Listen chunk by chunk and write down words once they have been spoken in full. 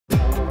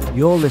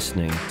You're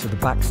listening to the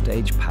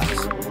Backstage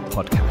Pass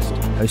podcast,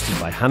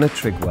 hosted by Hannah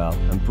Trigwell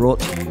and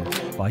brought to you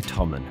by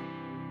Thomann.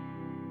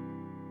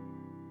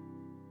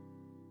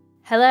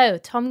 Hello,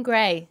 Tom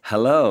Gray.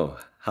 Hello,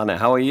 Hannah,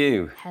 how are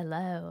you?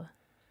 Hello.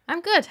 I'm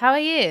good, how are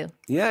you?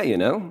 Yeah,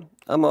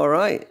 I'm all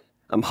right.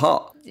 I'm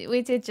hot.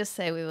 We did just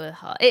say we were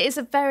hot. It is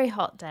a very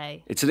hot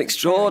day. It's an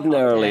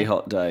extraordinarily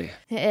hot day.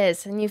 It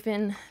is, and you've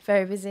been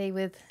very busy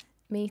with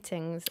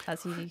meetings,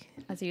 as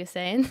you were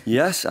saying.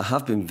 Yes, I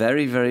have been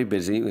very, very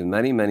busy with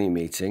many, many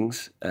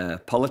meetings,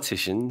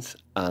 politicians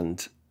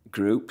and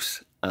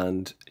groups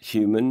and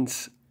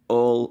humans,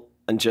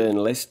 and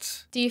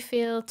journalists. Do you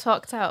feel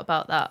talked out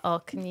about that,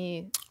 or can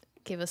you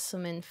give us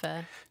some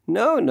info?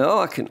 No,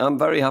 I'm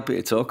very happy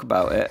to talk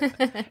about it.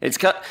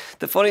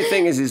 The funny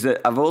thing is that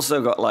I've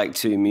also got like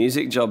 2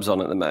 music jobs on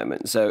at the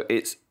moment, so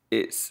it's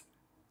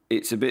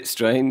a bit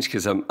strange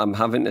because I'm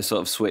having to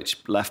sort of switch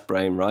left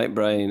brain, right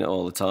brain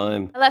all the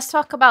time. Let's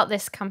talk about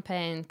this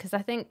campaign, because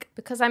I think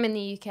because I'm in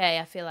the UK,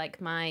 I feel like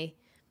my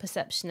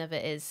perception of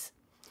it is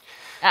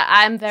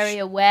I'm very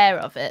aware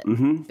of it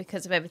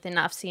because of everything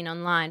that I've seen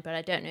online, but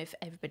I don't know if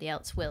everybody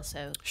else will.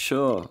 So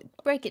sure,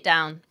 break it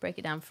down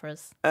for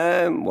us.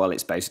 Well,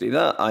 it's basically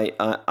that.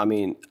 I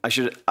mean, I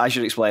should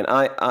explain.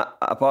 I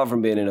apart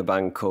from being in a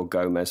band called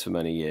Gomez for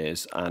many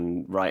years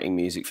and writing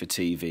music for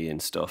TV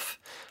and stuff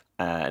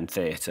and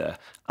theatre,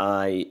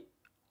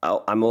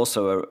 I'm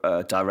also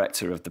a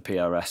director of the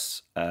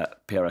PRS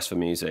for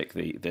Music,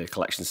 the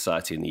Collection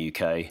Society in the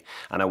UK,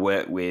 and I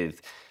work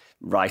with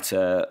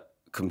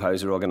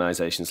composer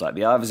organisations like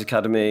the Ivors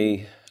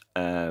Academy,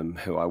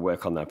 who I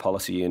work on their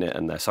policy unit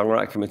and their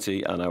songwriting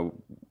committee, and I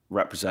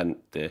represent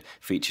the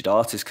Featured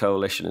Artist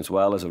Coalition as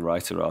well as a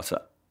writer-artist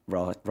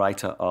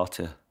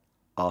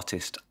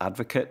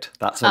advocate.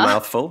 That's a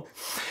mouthful.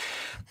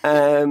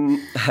 And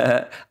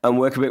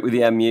work a bit with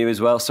the MU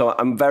as well. So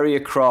I'm very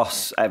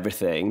across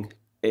everything.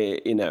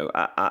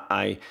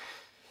 I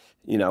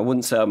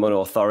wouldn't say I'm an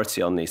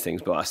authority on these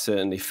things, but I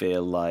certainly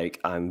feel like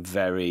I'm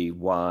very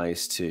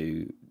wise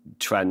to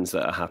trends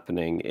that are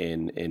happening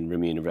in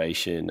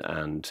remuneration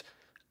and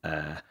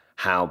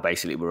how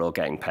basically we're all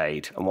getting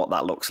paid and what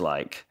that looks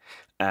like.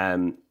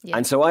 And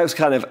so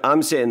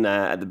I'm sitting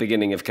there at the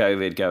beginning of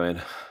COVID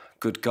going,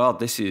 good God,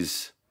 this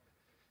is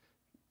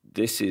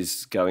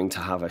going to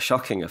have a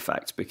shocking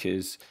effect,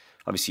 because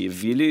obviously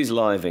if you lose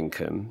live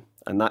income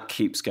and that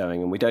keeps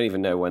going and we don't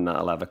even know when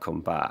that'll ever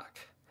come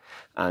back,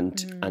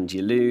 and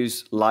you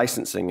lose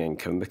licensing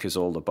income because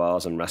all the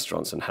bars and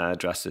restaurants and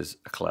hairdressers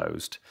are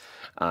closed,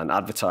 and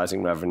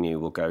advertising revenue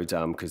will go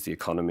down because the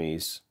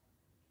economy's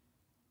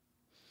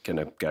going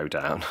to go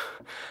down.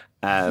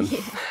 PROs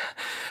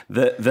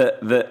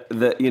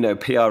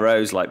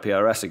like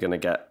PRS are going to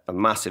get a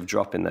massive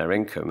drop in their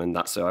income, and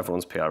that's so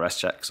everyone's PRS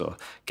checks or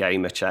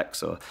gamer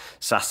checks or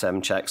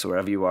SASM checks, or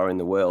wherever you are in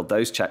the world,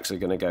 those checks are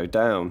going to go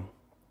down.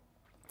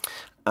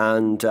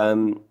 And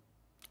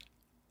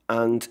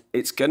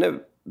it's going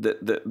to,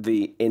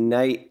 the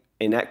innate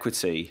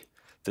inequity,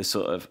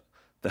 the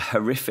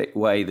horrific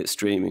way that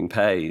streaming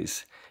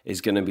pays is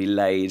going to be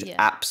laid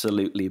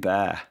absolutely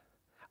bare.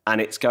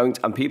 And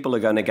people are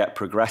going to get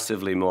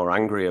progressively more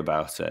angry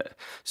about it.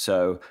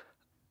 So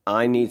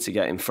I need to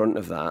get in front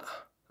of that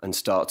and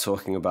start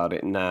talking about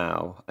it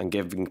now and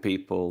giving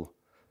people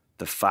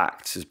the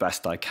facts as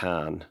best I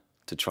can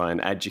to try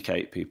and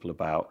educate people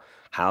about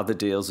how the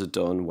deals are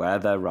done, where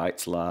their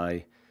rights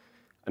lie,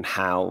 and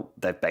how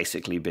they've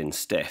basically been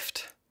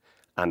stiffed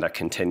and are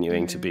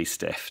continuing to be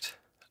stiffed.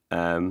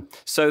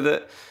 So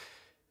that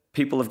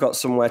people have got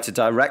somewhere to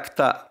direct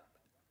that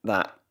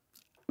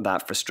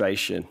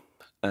frustration.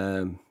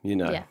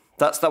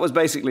 That was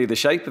basically the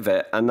shape of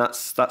it, and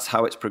that's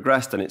how it's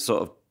progressed, and it's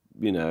sort of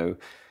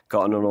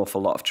gotten an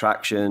awful lot of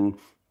traction.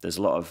 There's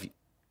a lot of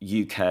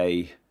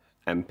UK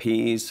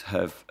MPs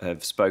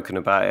have spoken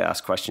about it,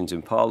 asked questions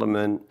in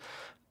Parliament.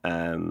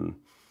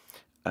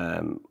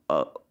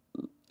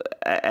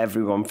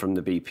 Everyone from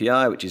the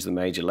BPI, which is the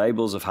major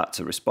labels, have had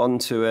to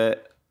respond to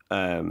it.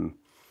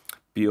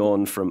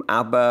 Bjorn from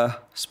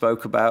ABBA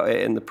spoke about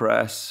it in the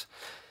press.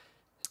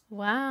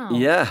 Wow.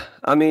 Yeah,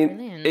 I mean,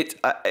 brilliant.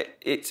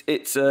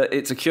 it's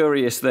a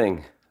curious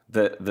thing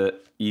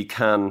that you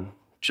can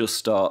just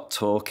start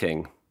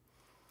talking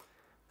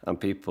and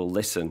people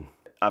listen.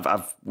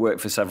 I've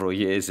worked for several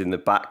years in the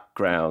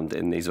background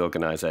in these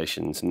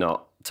organisations,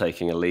 not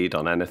taking a lead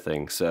on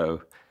anything.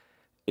 So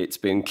it's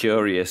been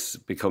curious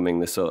becoming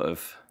the sort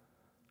of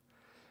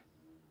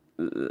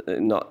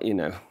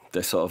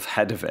the sort of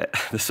head of it,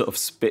 the sort of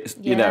spit.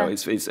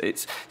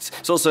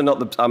 It's also not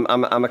the.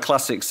 I'm a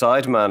classic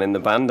sideman in the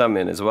band I'm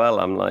in as well.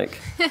 I'm like,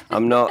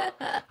 I'm not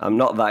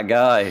that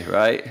guy,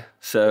 right?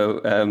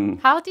 So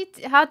how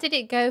did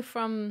it go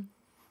from?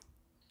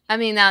 I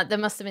mean, there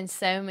must have been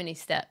so many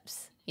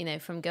steps,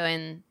 from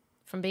being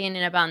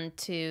in a band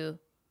to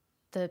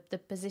the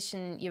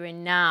position you're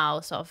in now,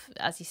 sort of,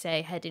 as you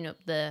say, heading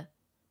up the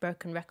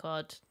broken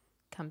record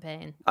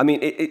campaign? I mean,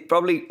 it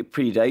probably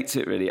predates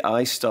it, really.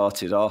 I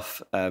started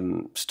off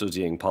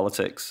studying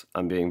politics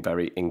and being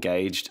very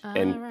engaged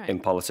in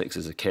politics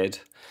as a kid.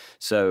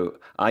 So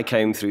I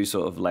came through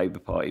sort of Labour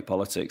Party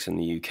politics in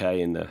the UK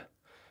in the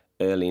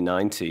early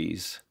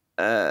 90s.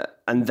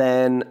 And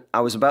then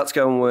I was about to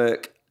go and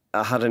work.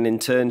 I had an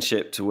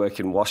internship to work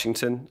in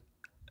Washington.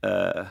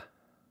 I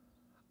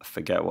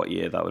forget what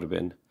year that would have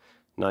been.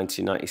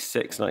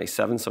 1996,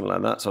 97, something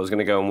like that. So I was going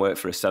to go and work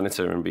for a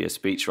senator and be a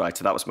speechwriter.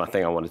 That was my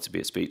thing. I wanted to be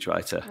a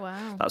speechwriter.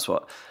 Wow. That's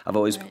what I've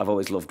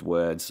always loved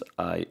words.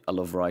 I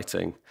love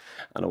writing,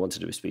 and I wanted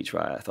to be a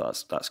speechwriter. I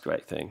thought that's a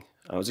great thing.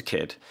 I was a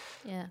kid.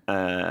 Yeah.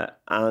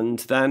 And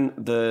then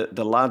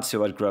the lads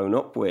who I'd grown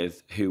up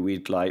with, who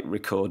we'd like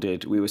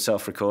recorded, we were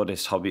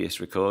self-recordists,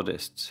 hobbyist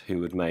recordists, who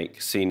would make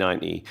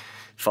C90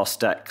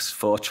 Fostex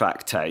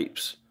 4-track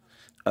tapes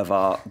of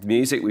our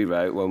music we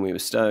wrote when we were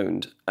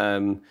stoned.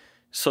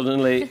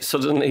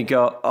 Suddenly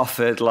got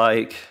offered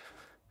like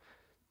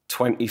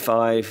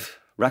 25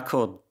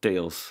 record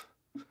deals.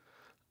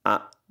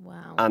 Wow.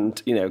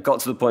 And, got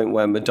to the point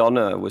where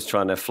Madonna was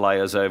trying to fly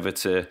us over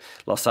to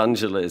Los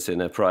Angeles in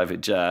a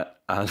private jet.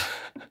 And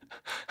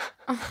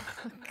oh,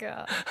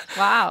 God.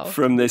 Wow.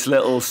 From this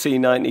little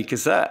C90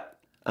 cassette.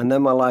 And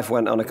then my life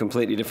went on a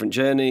completely different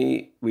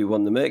journey. We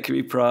won the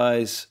Mercury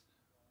Prize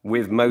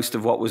with most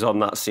of what was on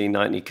that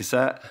C90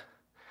 cassette.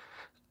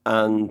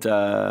 And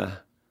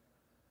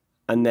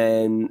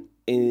then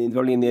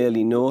probably in the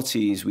early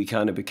noughties, we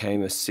kind of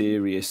became a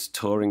serious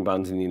touring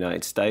band in the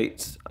United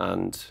States.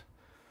 And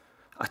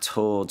I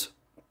toured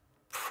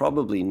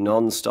probably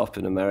non-stop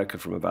in America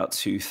from about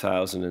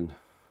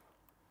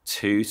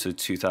 2002 to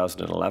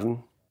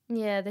 2011.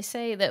 Yeah, they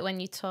say that when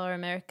you tour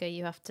America,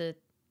 you have to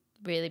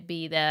really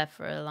be there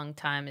for a long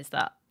time. Is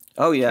that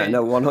Oh, yeah, true?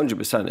 no,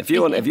 100%. If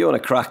you want to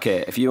crack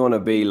it, if you want to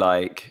be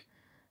like...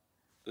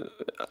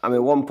 I mean,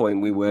 at one point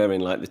we were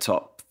in like the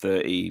top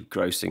 30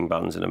 grossing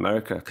bands in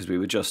America because we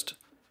were just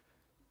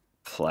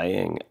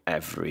playing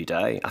every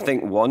day. I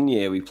think one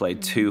year we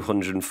played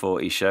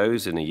 240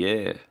 shows in a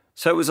year.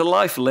 So it was a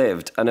life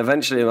lived, and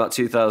eventually about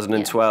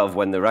 2012,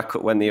 when the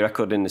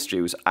record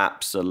industry was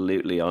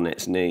absolutely on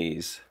its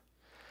knees,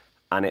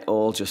 and it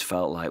all just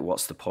felt like,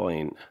 what's the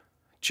point?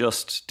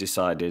 Just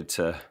decided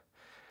to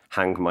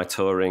hang my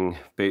touring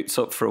boots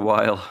up for a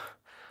while,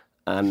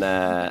 and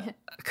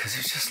because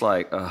it's just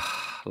like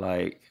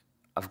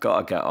I've got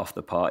to get off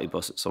the party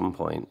bus at some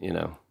point,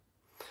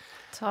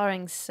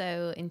 Touring's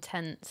so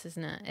intense,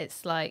 isn't it?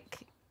 It's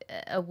like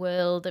a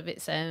world of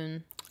its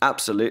own.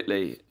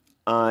 Absolutely.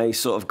 I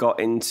sort of got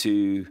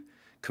into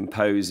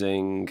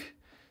composing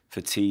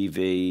for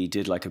TV,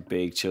 did like a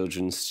big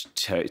children's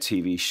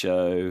TV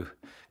show,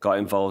 got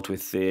involved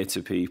with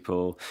theatre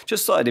people,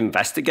 just started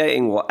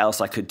investigating what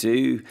else I could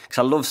do. Because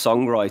I love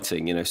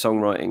songwriting,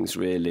 songwriting's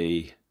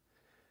really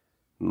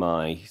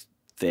my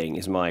thing,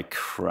 is my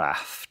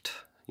craft.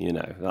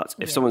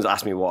 If someone's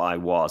asked me what I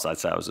was, I'd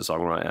say I was a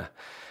songwriter.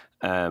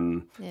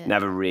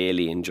 Never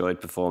really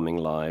enjoyed performing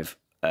live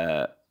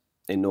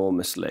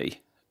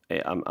enormously.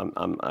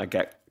 I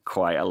get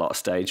quite a lot of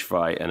stage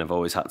fright, and I've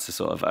always had to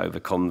sort of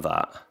overcome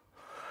that.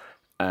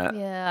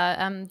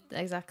 I'm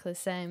exactly the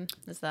same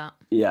as that.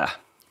 Yeah.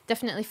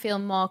 Definitely feel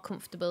more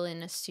comfortable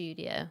in a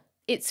studio.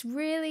 It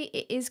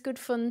is good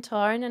fun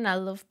touring, and I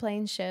love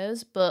playing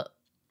shows, but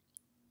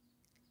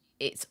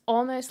it's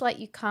almost like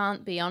you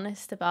can't be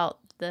honest about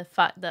the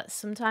fact that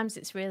sometimes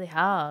it's really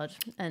hard,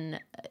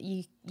 and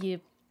you're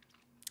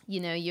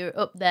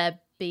up there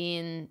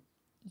being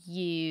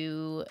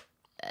you,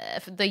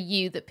 the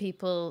you that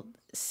people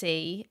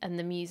see, and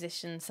the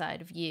musician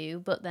side of you,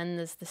 but then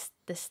there's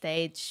the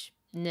stage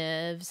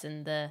nerves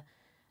and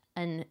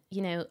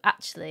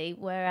actually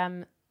where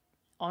I'm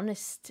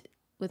honest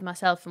with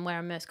myself and where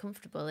I'm most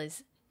comfortable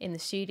is in the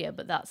studio,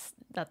 but that's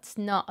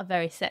not a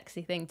very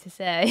sexy thing to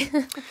say.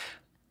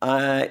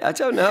 I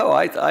don't know.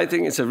 I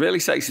think it's a really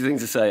sexy thing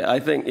to say. I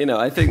think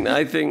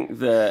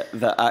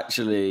that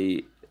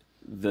actually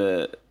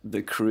the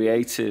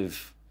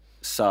creative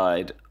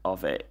side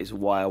of it is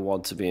why I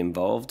want to be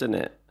involved in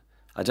it.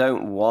 I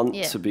don't want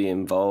to be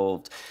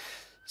involved.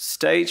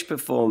 Stage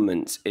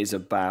performance is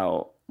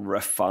about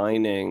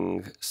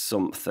refining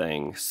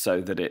something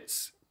so that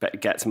it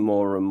gets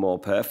more and more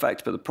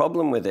perfect. But the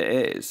problem with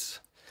it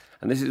is,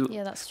 and this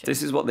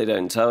is what they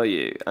don't tell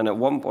you. And at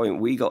one point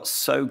we got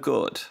so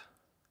good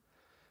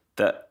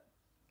that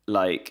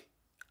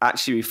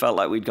actually we felt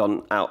like we'd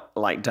gone out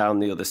down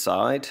the other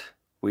side.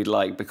 We'd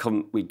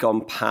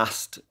gone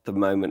past the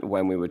moment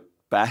when we were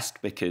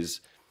best,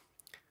 because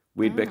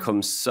we'd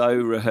become so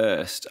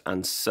rehearsed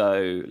and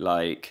so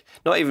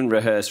not even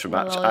rehearsed from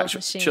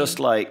actual just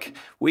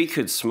we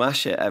could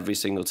smash it every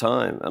single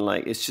time. And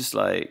it's just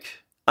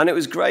and it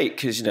was great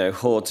because,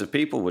 hordes of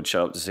people would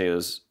show up to see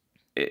us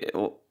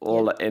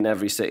all in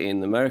every city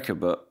in America.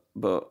 But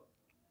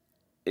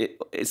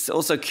it's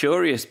also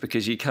curious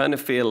because you kind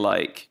of feel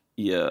like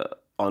you're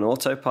on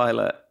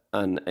autopilot,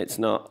 and it's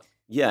not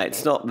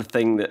the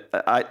thing that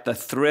the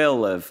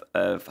thrill of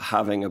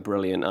having a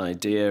brilliant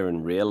idea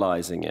and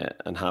realizing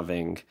it and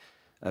having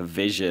a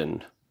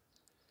vision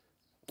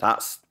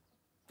that's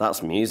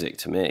music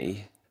to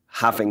me.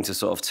 Having to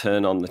sort of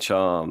turn on the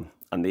charm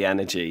and the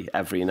energy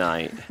every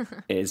night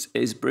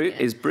is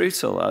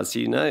brutal, as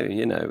you know.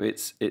 You know,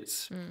 it's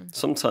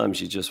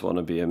sometimes you just want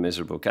to be a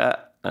miserable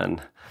cat,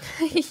 and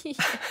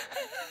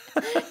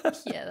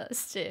yeah,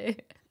 that's true.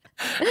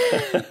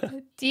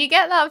 Do you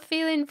get that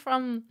feeling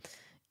from,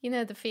 you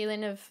know, the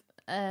feeling of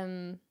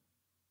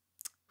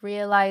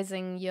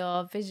realizing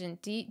your vision?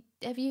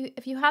 Have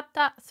you had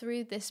that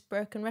through this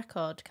Broken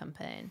Record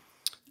campaign?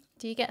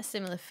 Do you get a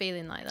similar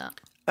feeling like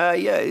that?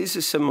 Yeah, it's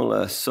a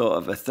similar sort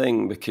of a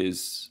thing,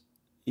 because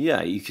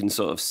yeah, you can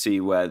sort of see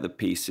where the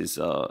pieces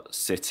are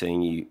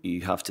sitting.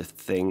 You have to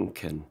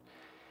think, and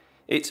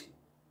it's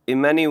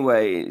in many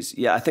ways,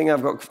 yeah, I think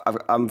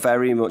I'm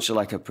very much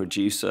like a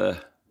producer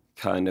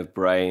kind of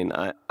brain.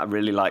 I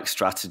really like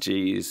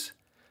strategies,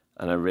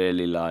 and I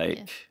really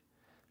like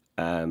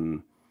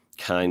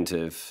kind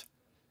of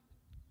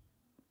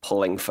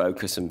pulling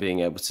focus and being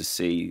able to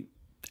see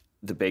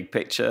the big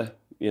picture,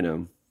 you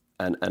know,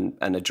 and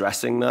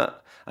addressing that.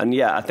 And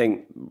yeah, I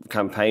think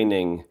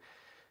campaigning,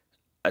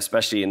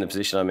 especially in the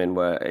position I'm in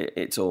where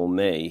it's all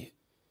me,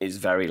 is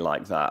very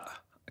like that,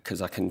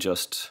 because I can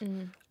just,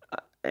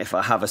 if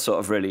I have a sort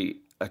of really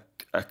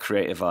a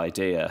creative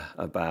idea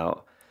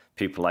about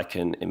people I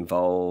can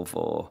involve,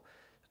 or,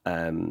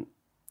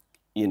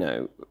 you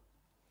know,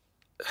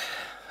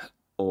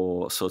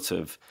 or sort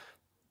of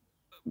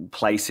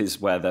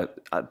places where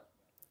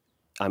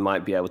I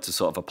might be able to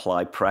sort of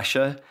apply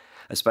pressure,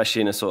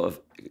 especially in a sort of,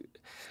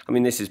 I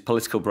mean, this is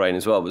political brain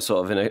as well, but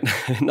sort of in a,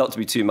 not to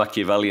be too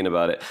Machiavellian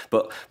about it,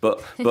 but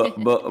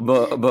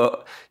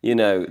you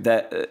know,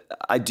 that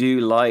I do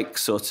like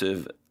sort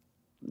of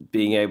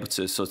being able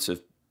to sort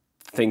of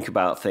think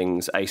about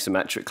things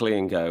asymmetrically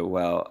and go,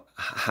 well,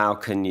 how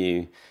can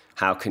you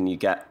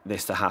get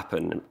this to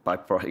happen by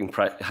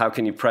how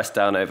can you press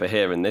down over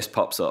here and this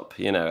pops up?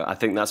 You know, I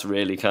think that's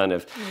really kind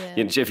of,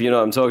 you know, if you know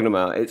what I'm talking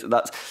about,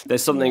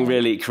 there's something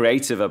really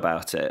creative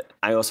about it.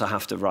 I also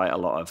have to write a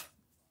lot of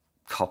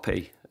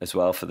copy as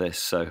well for this,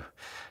 so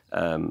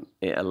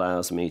it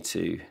allows me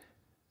to,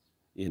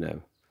 you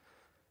know,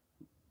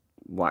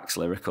 wax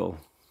lyrical,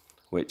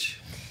 which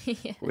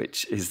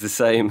is the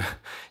same,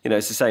 you know,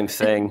 it's the same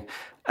thing.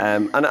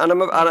 And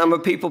I'm a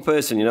people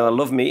person, you know. I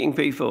love meeting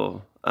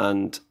people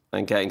and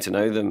getting to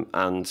know them,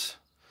 and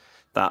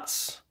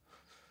that's,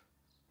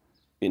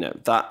 you know,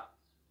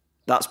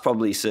 that's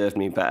probably served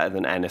me better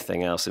than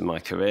anything else in my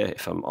career,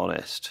 if I'm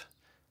honest.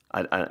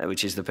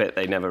 Which is the bit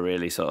they never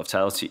really sort of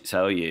tell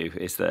you,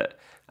 is that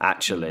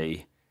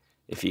actually,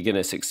 if you're going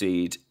to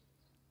succeed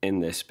in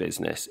this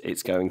business,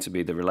 it's going to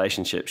be the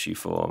relationships you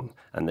form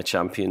and the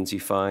champions you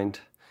find,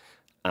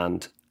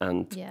 and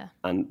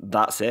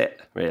that's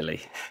it,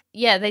 really.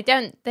 Yeah, they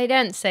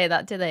don't say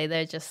that, do they?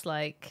 They're just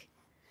like,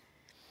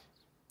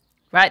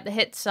 write the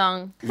hit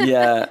song.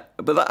 Yeah,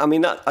 but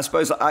I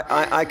suppose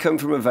I come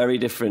from a very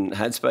different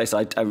headspace.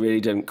 I really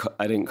didn't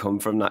come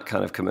from that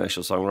kind of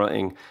commercial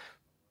songwriting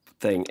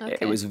thing. Okay.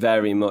 It was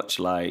very much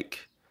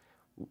like,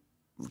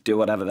 do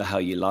whatever the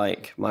hell you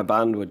like. My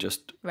band were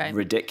just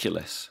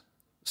ridiculous,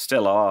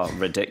 still are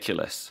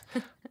ridiculous.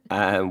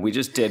 We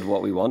just did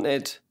what we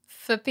wanted.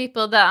 For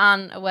people that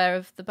aren't aware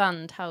of the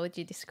band, how would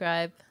you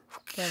describe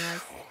them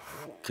as?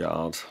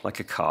 God, like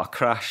a car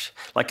crash,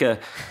 like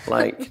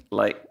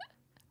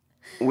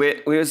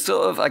we were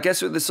sort of, I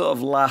guess we're the sort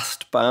of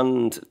last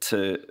band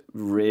to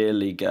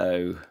really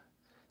go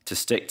to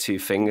stick two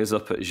fingers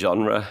up at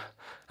genre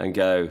and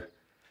go,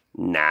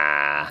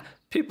 nah,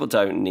 people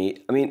don't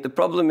need. I mean, the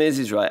problem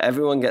is right,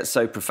 everyone gets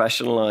so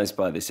professionalized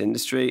by this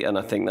industry, and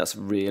I think that's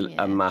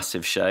a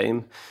massive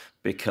shame,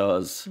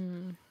 because,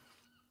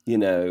 you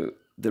know,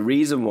 the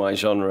reason why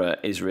genre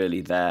is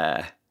really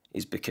there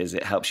is because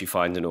it helps you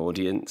find an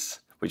audience,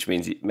 which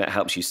means it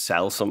helps you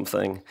sell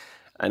something.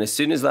 And as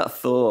soon as that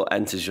thought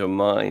enters your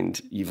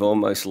mind, you've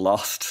almost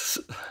lost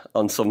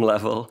on some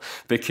level,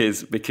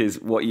 because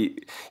what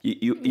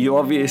you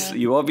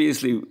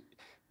obviously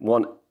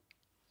want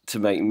to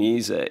make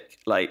music.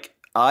 Like,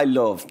 I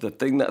love, the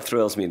thing that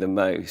thrills me the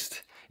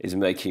most is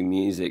making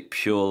music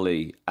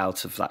purely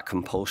out of that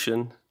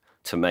compulsion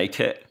to make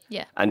it,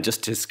 and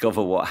just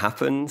discover what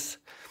happens.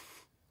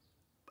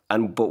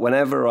 But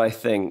whenever I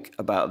think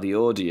about the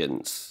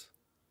audience,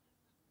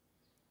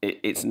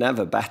 it's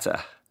never better.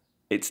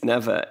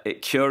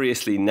 It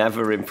curiously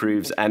never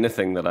improves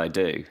anything that I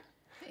do.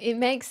 It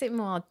makes it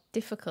more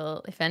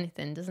difficult, if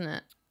anything, doesn't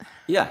it?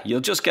 Yeah,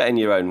 you'll just get in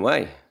your own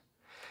way.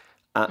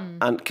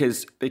 And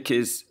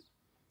because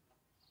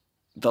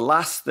the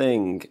last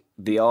thing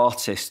the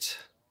artist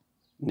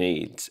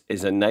needs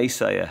is a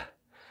naysayer,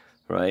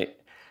 right?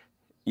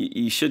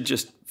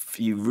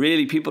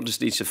 People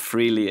just need to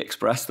freely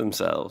express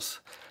themselves.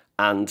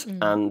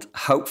 And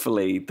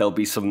hopefully there'll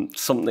be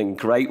something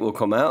great will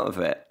come out of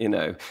it. You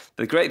know,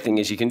 the great thing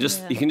is you can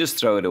just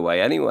throw it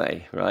away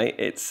anyway, right?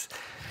 It's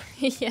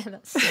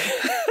that's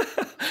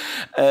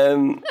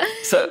true.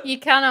 So you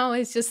can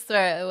always just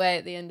throw it away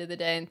at the end of the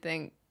day and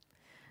think,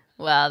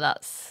 well,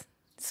 that's.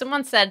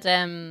 Someone said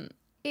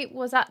It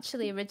was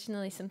actually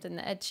originally something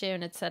that Ed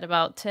Sheeran had said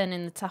about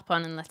turning the tap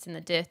on and letting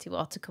the dirty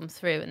water come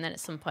through, and then at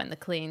some point the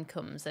clean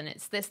comes, and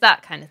it's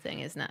that kind of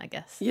thing, isn't it? I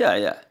guess.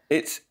 Yeah.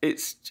 It's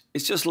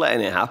just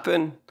letting it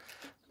happen,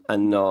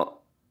 and not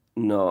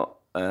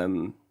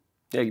getting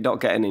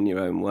in your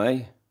own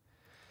way,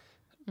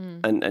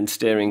 and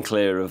steering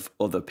clear of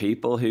other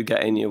people who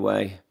get in your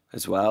way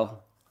as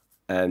well.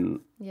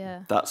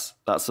 That's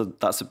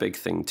a big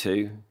thing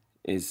too.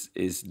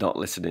 Is not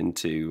listening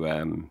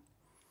to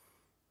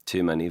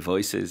too many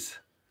voices,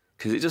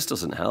 because it just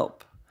doesn't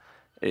help.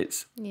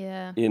 It's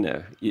the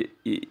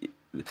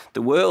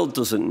world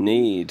doesn't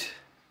need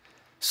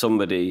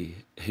somebody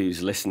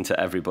who's listened to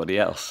everybody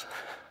else.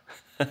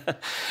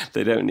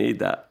 They don't need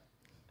that.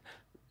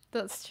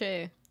 That's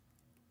true.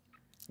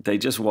 They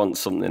just want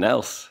something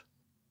else.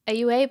 Are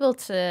you able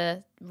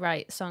to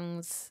write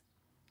songs,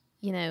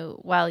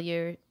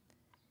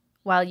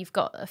 while you've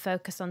got a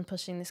focus on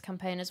pushing this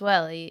campaign as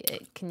well?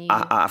 Can you?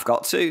 I've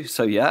got to.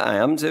 So yeah, I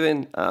am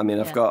doing. I mean,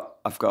 I've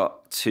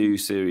got 2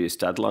 serious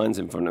deadlines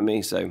in front of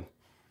me. So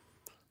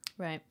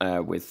right.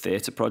 With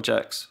theatre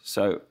projects,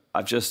 so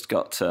I've just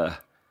got to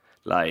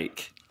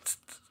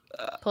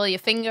pull your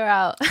finger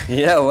out.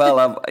 Yeah,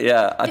 well,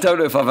 I don't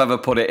know if I've ever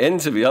put it in,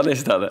 to be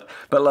honest, Anna,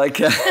 but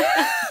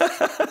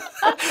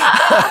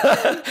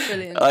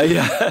Brilliant.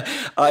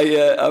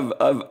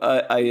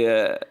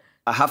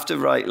 I have to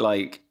write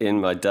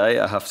in my day.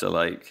 I have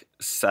to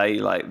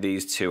say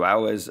these 2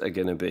 hours are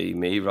going to be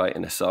me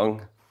writing a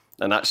song,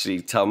 and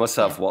actually tell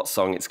myself what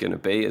song it's going to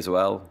be as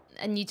well.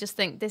 And you just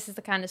think, this is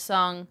the kind of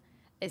song,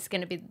 it's going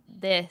to be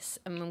this,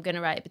 and I'm going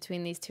to write it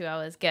between these 2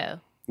 hours.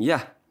 Go.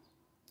 Yeah.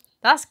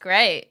 That's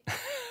great.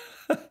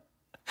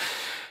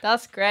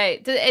 That's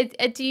great.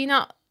 Do you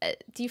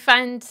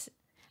find,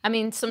 I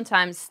mean,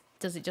 sometimes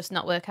does it just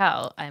not work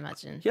out, I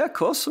imagine? Yeah, of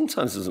course,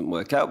 sometimes it doesn't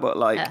work out, but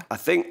I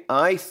think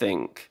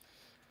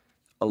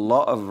a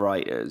lot of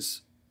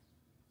writers,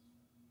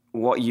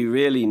 what you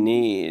really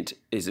need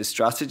is a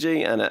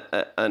strategy and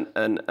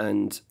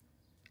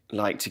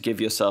to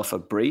give yourself a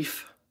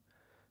brief.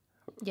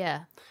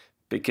 Yeah.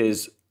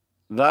 Because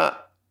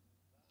that,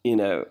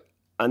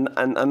 and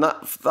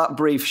that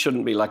brief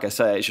shouldn't be, like I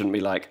say, it shouldn't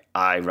be like,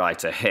 I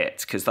write a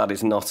hit, because that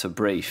is not a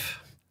brief.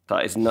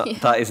 That is not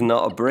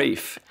a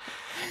brief.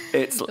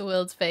 It's the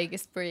world's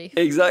vaguest brief.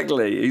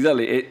 Exactly.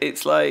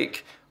 It's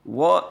like,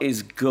 what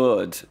is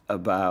good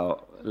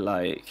about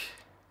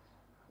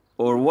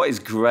or what is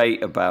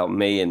great about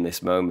me in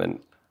this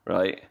moment,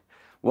 right?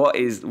 What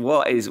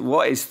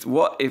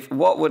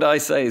would I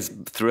say is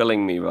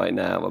thrilling me right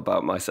now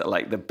about myself?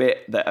 The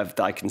bit that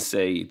I can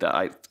see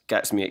that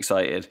gets me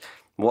excited.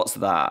 What's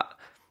that?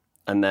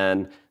 And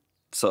then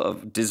sort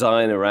of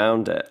design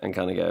around it and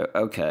kind of go,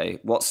 okay,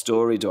 what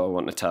story do I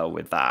want to tell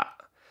with that?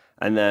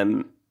 And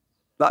then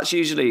that's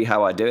usually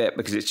how I do it,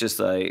 because it's just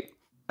I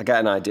get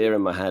an idea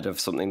in my head of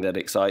something that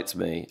excites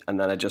me, and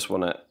then I just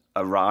want to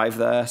arrive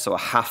there. So I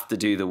have to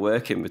do the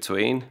work in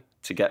between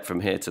to get from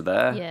here to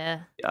there.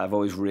 Yeah. I've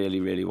always really,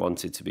 really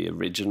wanted to be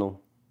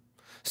original.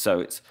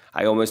 So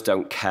I almost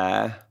don't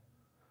care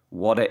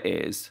what it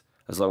is,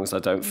 as long as I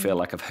don't feel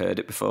like I've heard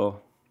it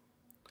before.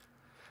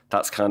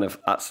 That's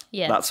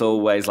that's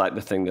always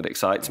the thing that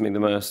excites me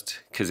the most,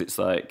 because it's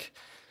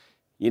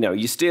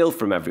you steal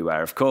from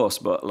everywhere, of course,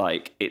 but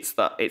it's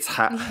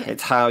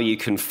how you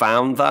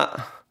confound that,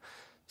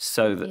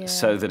 so that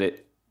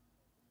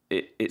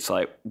it's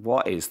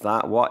what is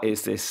that? What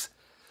is this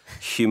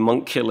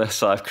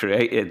homunculus I've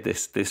created?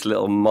 This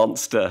little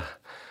monster,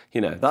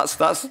 that's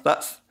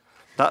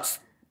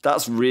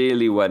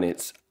really when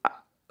it's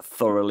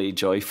thoroughly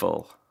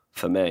joyful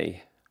for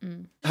me.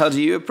 How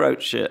do you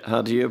approach it?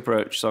 How do you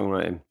approach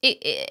songwriting?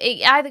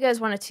 It either goes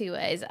one of 2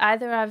 ways.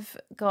 Either I've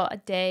got a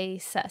day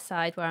set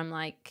aside where I'm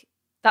like,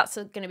 that's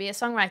going to be a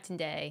songwriting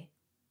day.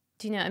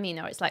 Do you know what I mean?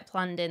 Or it's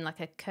planned in a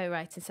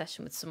co-writing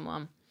session with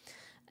someone.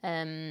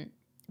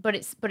 But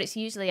it's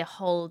usually a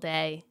whole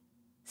day.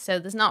 So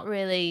there's not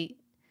really,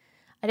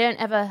 I don't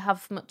ever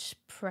have much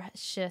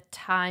pressure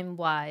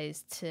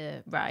time-wise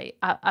to write.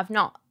 I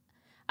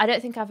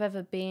don't think I've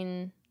ever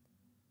been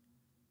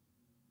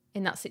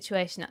in that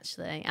situation,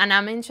 actually, and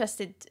I'm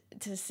interested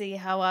to see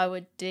how I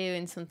would do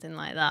in something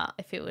like that,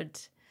 if it would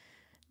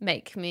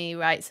make me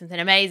write something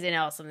amazing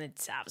or something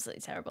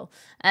absolutely terrible.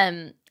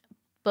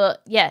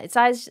 But yeah, it's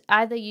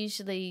either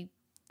usually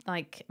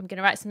I'm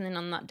gonna write something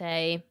on that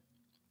day,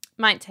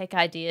 might take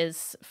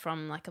ideas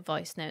from a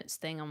voice notes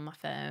thing on my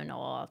phone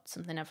or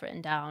something I've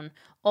written down,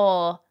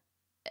 or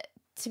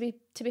to be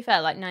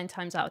fair, 9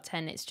 times out of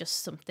 10 it's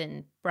just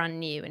something brand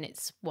new and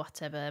it's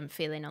whatever I'm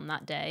feeling on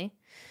that day.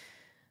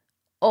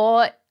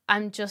 Or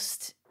I'm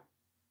just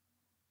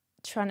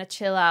trying to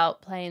chill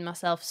out, playing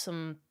myself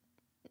something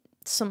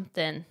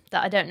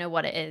that I don't know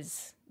what it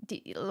is.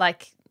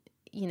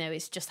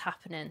 It's just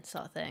happening,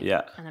 sort of thing.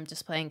 Yeah. And I'm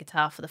just playing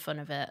guitar for the fun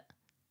of it.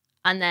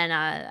 And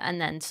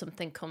then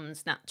something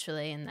comes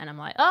naturally, and then I'm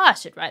like, oh, I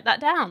should write that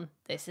down.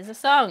 This is a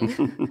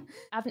song.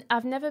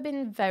 I've never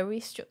been very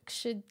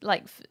structured,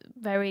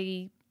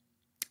 very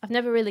I've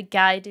never really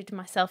guided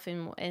myself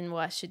in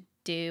what I should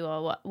do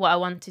or what I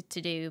wanted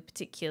to do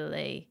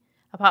particularly,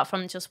 apart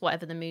from just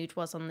whatever the mood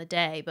was on the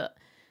day. But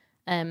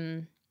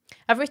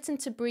I've written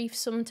to brief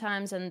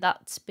sometimes, and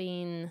that's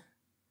been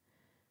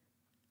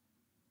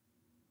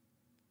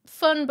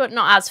fun, but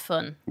not as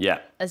fun. Yeah.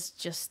 As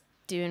just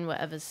doing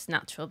whatever's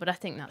natural. But I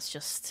think that's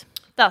just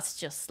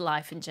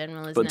life in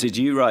general, isn't it? But did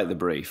you write the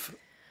brief?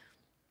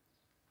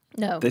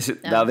 No.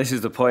 Now this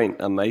is the point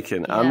I'm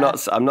making. Yeah.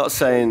 I'm not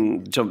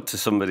saying jump to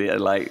somebody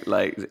like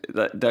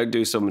don't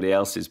do somebody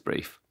else's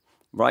brief.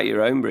 Write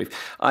your own brief.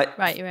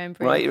 Write your own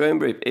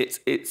brief. It's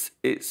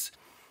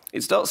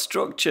not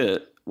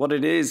structure. What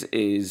it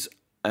is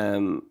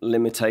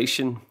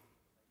limitation.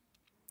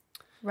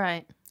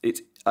 Right.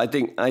 I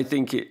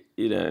think it.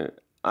 You know,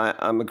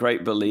 I'm a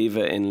great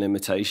believer in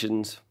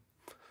limitations,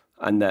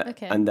 and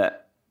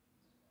that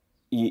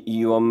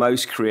you are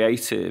most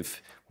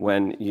creative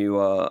when you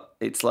are.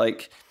 It's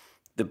like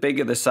the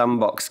bigger the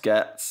sandbox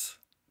gets,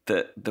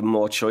 the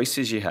more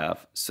choices you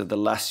have. So the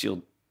less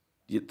you'll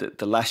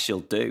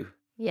do.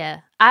 Yeah,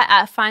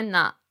 I find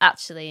that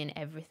actually in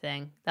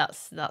everything.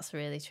 That's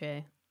really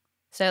true.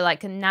 So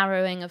like a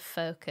narrowing of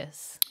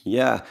focus.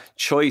 Yeah,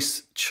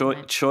 choice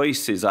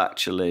is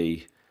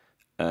actually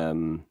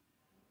an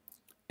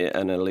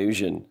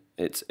illusion.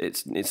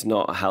 It's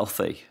not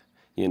healthy.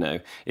 You know,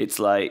 it's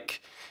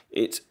like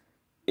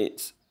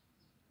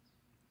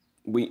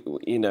we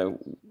you know.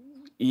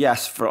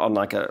 Yes, on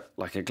like a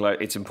globe,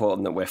 it's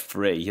important that we're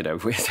free. You know,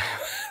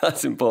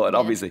 that's important,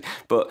 obviously.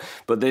 But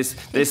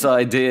this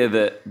idea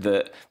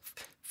that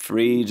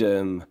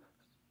freedom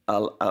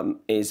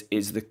is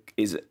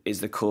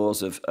the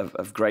cause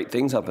of great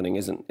things happening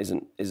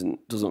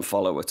doesn't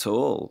follow at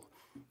all.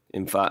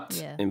 In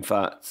fact,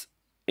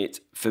 it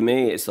for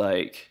me it's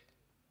like,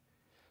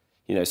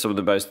 you know, some of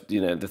the most,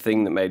 you know, the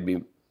thing that made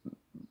me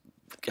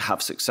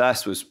have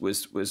success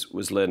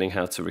was learning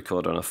how to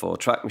record on a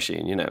 4-track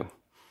machine. You know.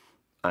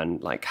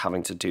 And like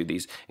having to do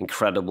these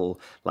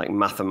incredible like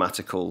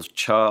mathematical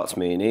charts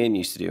me and Ian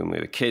used to do when we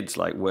were kids,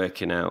 like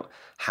working out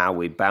how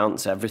we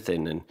bounce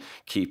everything and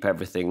keep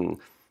everything.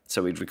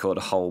 So we'd record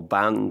a whole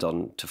band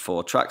on to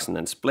 4 tracks and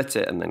then split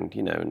it and then,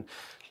 you know, and,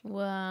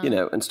 wow. You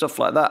know, and stuff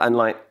like that. And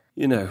like,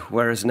 you know,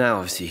 whereas now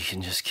obviously you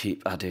can just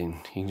keep adding,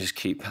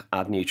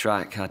 add new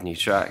track, add new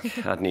track,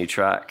 add new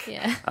track,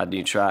 add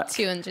new track.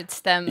 200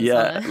 stems.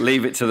 Yeah,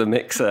 leave it to the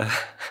mixer.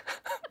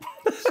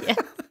 Yeah.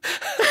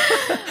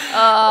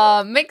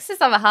 Oh, mixers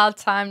have a hard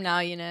time now,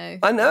 you know.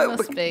 I know,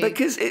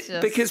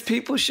 because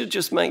people should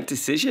just make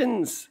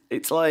decisions.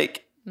 It's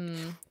like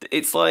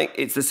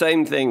it's the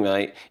same thing,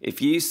 right?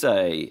 If you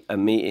say a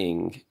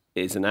meeting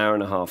is an hour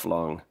and a half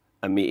long,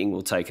 a meeting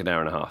will take an hour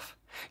and a half.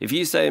 If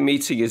you say a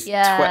meeting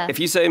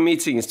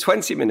is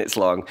 20 minutes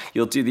long,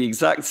 you'll do the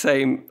exact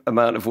same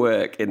amount of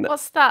work in.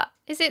 What's that?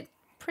 Is it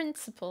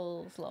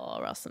Principles Law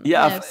or something?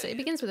 Yeah, so it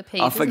begins with a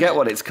P. I forget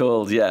what it's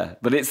called. Yeah,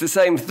 but it's the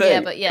same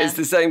thing. It's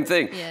the same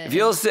thing. Yeah, if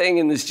you're sitting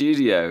in the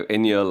studio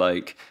in your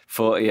like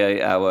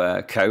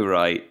 48-hour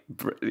co-write,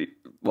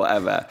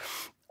 whatever,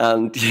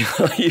 and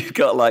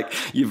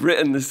you've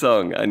written the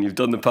song and you've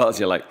done the parts,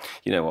 you're like,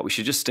 you know what, we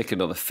should just stick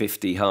another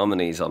 50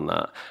 harmonies on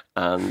that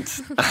and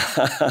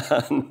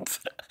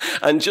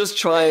just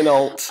try and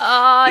alt.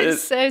 Oh,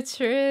 it's so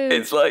true.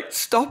 It's like,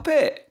 stop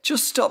it.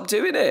 Just stop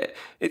doing it.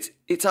 It's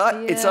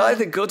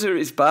either good or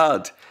it's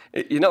bad.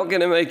 You're not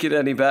going to make it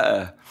any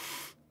better.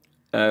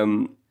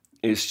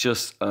 It's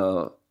just,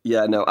 I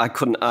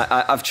couldn't.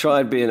 I've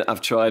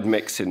tried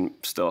mixing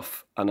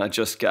stuff, and I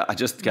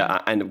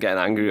end up getting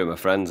angry with my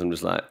friends. I'm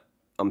just like,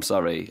 I'm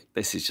sorry,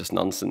 this is just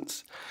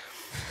nonsense.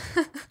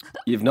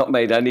 You've not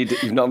made any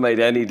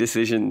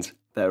decisions.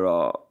 There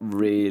are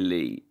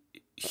really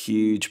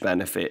huge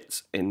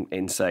benefits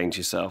in saying to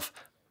yourself,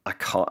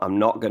 I'm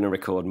not going to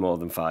record more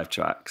than 5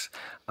 tracks.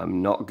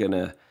 I'm not going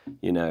to,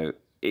 you know,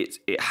 it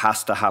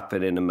has to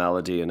happen in a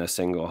melody and a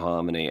single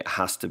harmony. It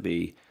has to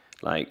be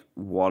like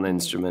one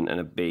instrument and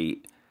a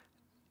beat.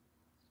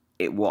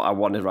 I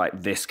want to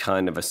write this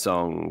kind of a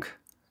song,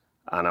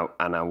 and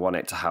I want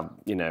it to have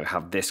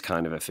this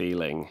kind of a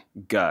feeling.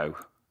 Go.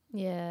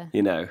 Yeah.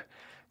 You know,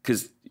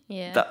 because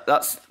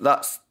that's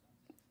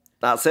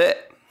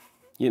it.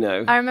 You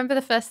know, I remember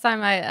the first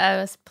time I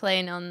was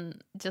playing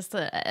on,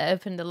 I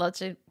opened a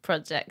Logic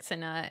project,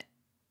 and I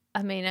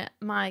mean,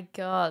 my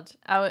God,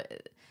 I was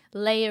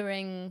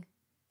layering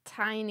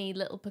tiny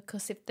little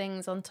percussive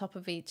things on top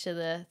of each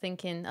other,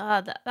 thinking,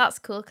 oh, that's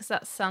cool because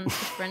that sounds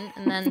different,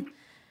 and then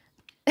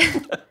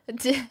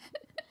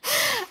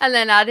and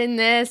then adding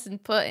this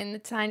and putting a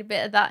tiny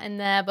bit of that in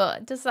there.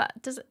 But does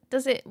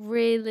it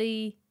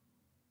really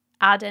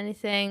add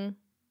anything?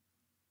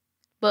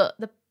 But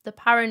the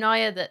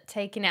paranoia that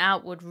taking it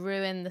out would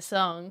ruin the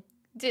song,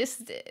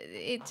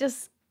 it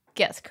just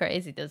gets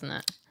crazy, doesn't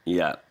it?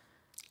 Yeah.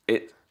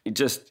 You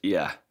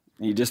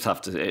just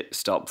have to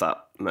stop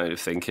that mode of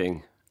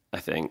thinking, I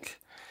think.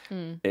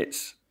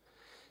 It's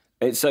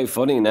so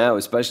funny now,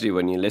 especially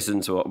when you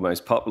listen to what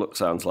most pop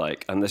sounds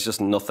like, and there's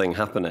just nothing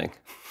happening.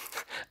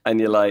 And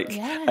you're like,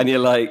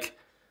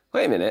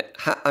 wait a minute.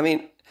 I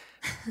mean,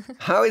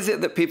 How is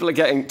it that people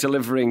are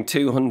delivering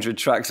 200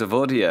 tracks of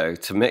audio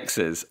to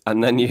mixers,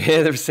 and then you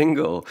hear the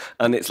single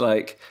and it's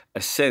like a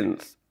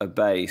synth, a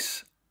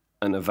bass,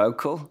 and a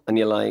vocal, and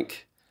you're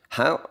like,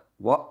 am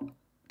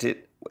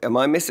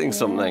I missing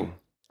something?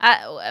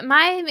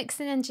 My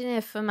mixing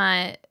engineer for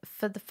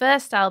the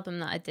first album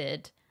that I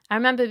did, I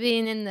remember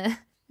being in the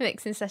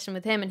mixing session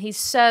with him, and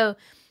he's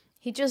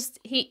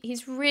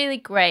really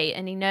great,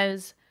 and he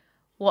knows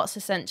what's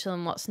essential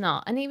and what's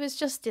not. And he was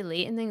just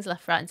deleting things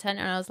left, right, and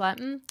centre, and I was like,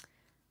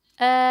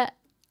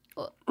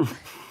 what?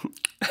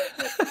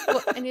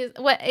 And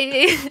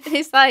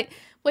he's like,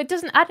 well, it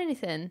doesn't add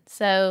anything,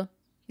 so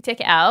you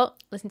take it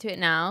out, listen to it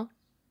now.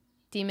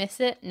 Do you miss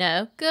it?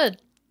 No. Good.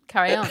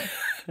 Carry on.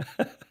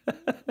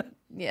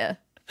 Yeah.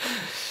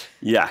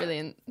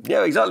 Brilliant.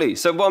 Yeah, exactly.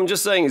 So what I'm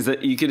just saying is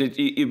that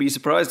you'd be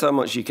surprised how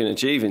much you can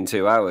achieve in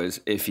 2 hours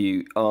if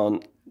you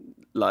aren't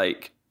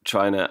like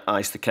trying to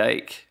ice the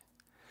cake.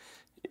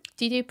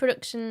 Do you do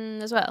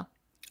production as well?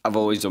 I've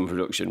always done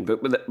production,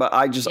 but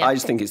I just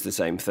think it's the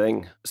same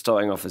thing.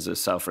 Starting off as a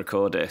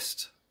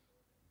self-recordist,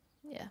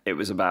 it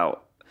was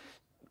about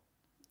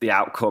the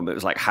outcome. It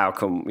was like, how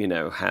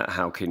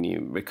can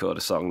you record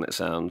a song that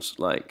sounds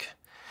like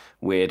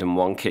weird and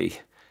wonky?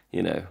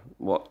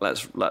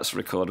 Let's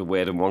record a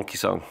weird and wonky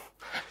song,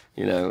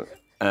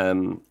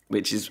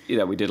 which is,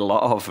 we did a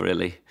lot of,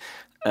 really.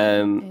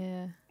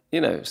 So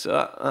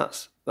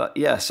that's that.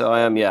 Yeah. So I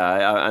am.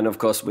 Yeah. And of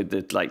course with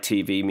the like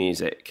TV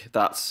music,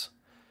 that's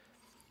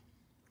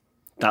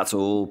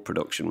all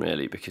production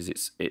really, because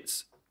it's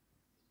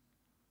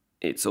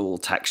all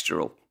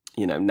textural,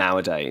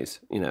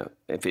 nowadays,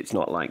 if it's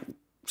not like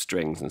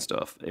strings and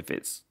stuff, if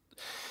it's,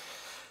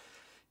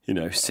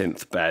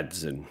 synth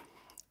beds and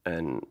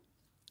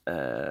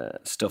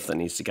stuff that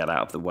needs to get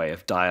out of the way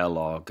of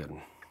dialogue and,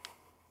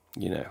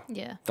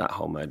 that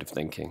whole mode of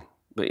thinking.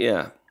 But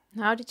yeah.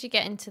 How did you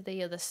get into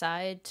the other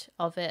side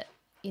of it,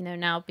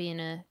 now being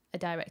a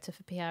director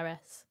for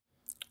PRS?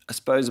 I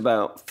suppose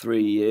about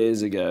 3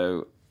 years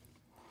ago,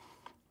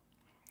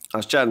 I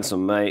was chatting to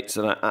some mates,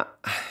 and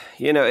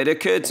it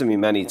occurred to me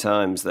many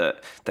times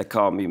that there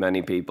can't be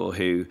many people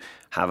who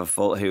have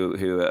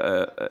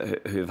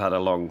who've had a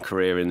long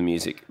career in the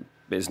music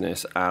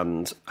business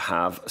and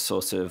have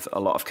sort of a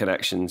lot of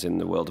connections in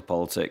the world of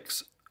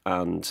politics.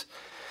 And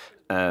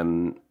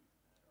I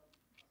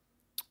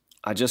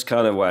just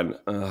kind of went,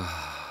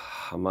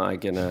 am I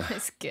gonna?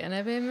 It's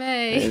gonna be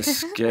me.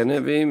 It's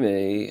gonna be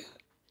me.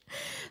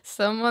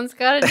 Someone's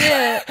got to do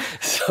it.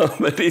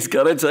 Somebody's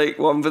got to take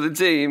one for the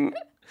team.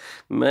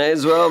 May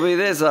as well be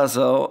this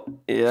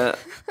asshole. Yeah.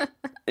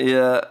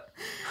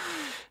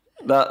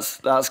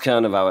 That's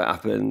kind of how it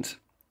happened.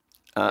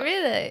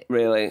 Really?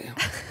 Really.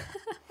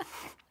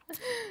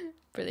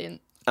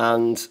 Brilliant.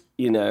 And,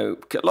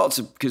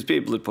 because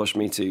people had pushed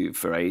me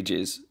for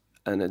ages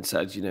and had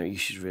said, you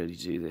should really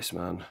do this,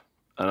 man.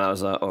 And I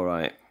was like, all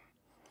right.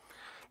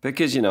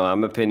 Because,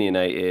 I'm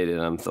opinionated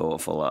and I'm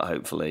thoughtful,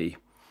 hopefully.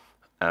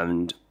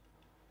 And,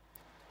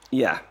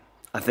 yeah,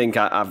 I think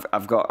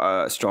I've got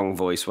a strong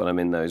voice when I'm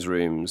in those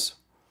rooms,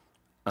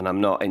 and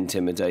I'm not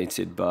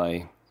intimidated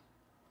by,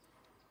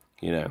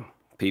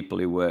 people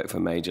who work for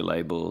major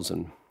labels,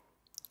 and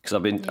because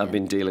I've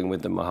been dealing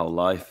with them my whole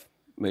life.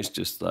 It's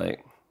just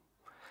like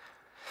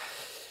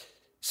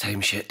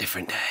same shit,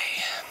 different day.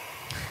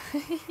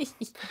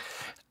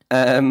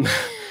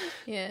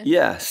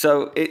 Yeah.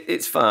 So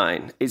it's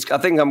fine. I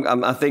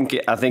think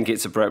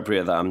it's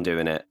appropriate that I'm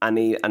doing it,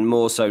 and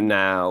more so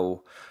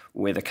now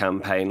with a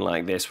campaign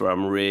like this, where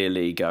I'm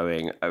really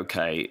going,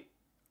 okay,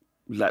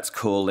 let's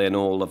call in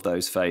all of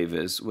those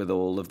favors with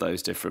all of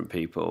those different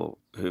people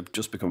who've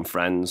just become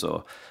friends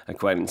or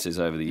acquaintances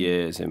over the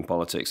years in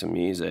politics and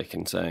music,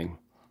 and saying,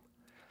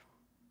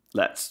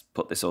 let's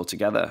put this all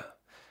together.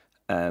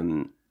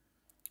 And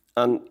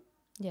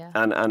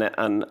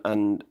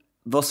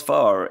thus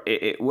far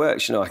it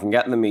works. I can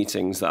get the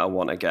meetings that I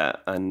want to get,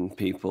 and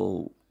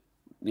people,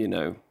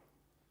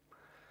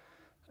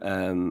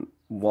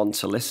 want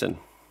to listen.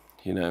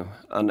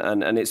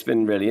 And it's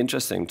been really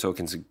interesting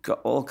talking to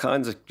all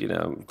kinds of,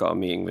 I've got a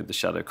meeting with the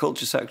Shadow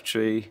Culture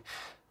Secretary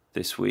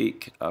this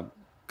week. I've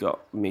got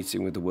a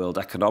meeting with the World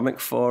Economic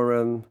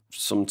Forum.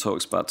 Some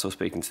talks about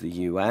speaking to the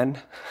UN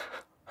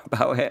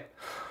about it,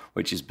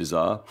 which is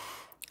bizarre.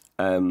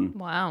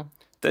 Wow.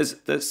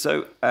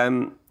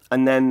 And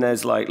then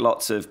there's like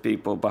lots of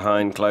people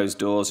behind closed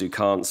doors who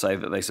can't say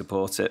that they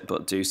support it,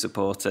 but do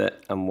support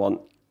it and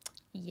want.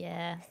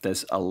 Yeah.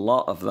 There's a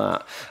lot of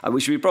that.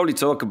 We should probably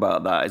talk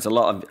about that. It's a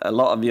lot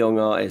of young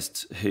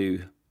artists who,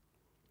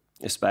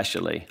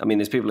 especially,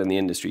 there's people in the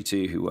industry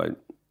too who won't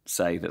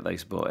say that they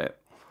support it,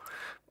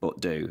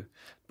 but do.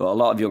 But a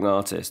lot of young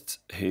artists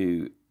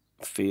who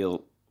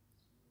feel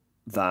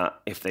that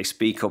if they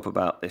speak up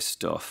about this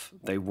stuff,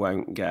 they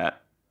won't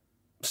get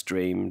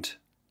streamed.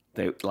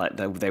 They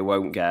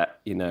won't get,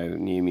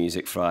 New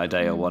Music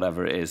Friday or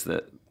whatever it is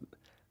that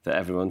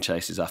everyone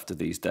chases after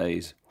these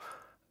days.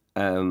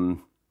 I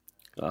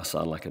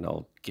sound like an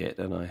old git,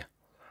 don't I?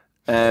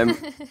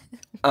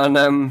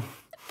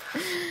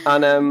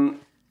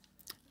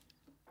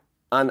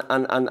 And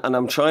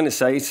I'm trying to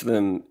say to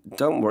them,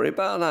 don't worry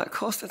about that. Of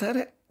course,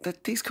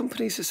 these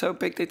companies are so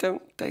big, they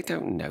don't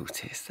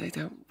notice, they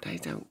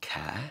don't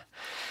care.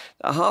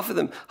 Half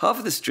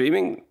of the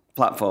streaming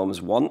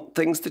platforms want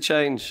things to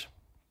change.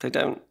 They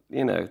don't,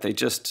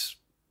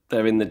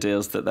 they're in the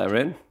deals that they're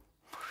in.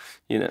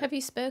 Have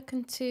you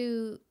spoken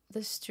to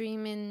the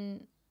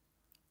streaming?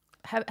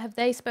 Have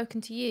they spoken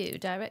to you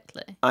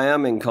directly? I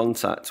am in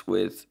contact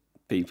with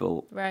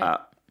people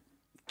at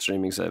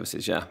streaming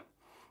services, yeah.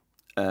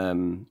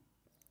 And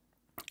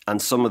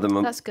some of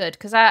them... That's good,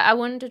 because I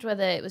wondered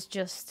whether it was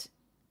just,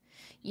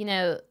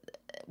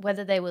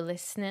 whether they were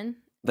listening.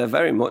 They're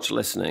very much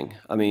listening.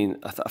 I mean,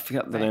 I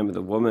forget the name of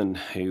the woman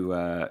who...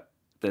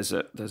 there's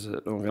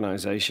an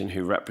organisation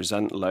who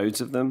represent loads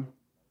of them,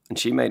 and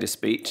she made a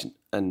speech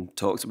and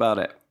talked about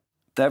it.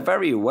 They're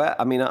very aware.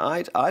 I mean,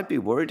 I'd be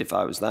worried if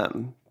I was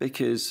them,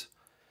 because,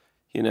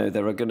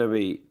 there are going to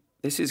be...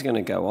 This is going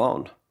to go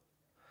on.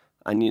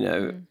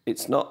 And,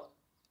 it's not...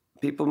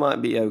 People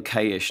might be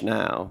okay-ish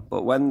now,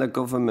 but when the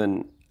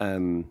government,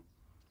 in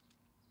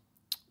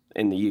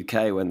the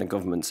UK, when the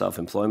government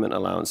self-employment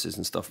allowances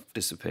and stuff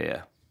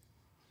disappear,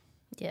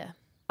 yeah,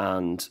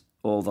 and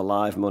all the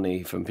live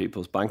money from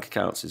people's bank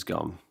accounts is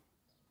gone,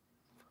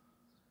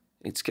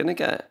 it's going to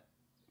get,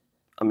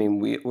 I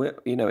mean,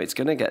 it's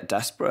going to get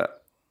desperate,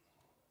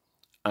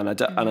 and I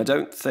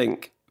don't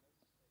think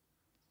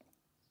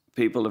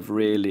people have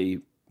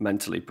really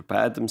mentally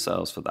prepared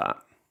themselves for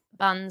that.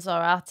 Bands or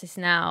artists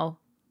now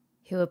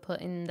who are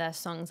putting their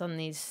songs on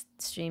these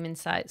streaming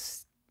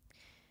sites,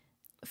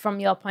 from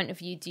your point of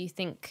view, do you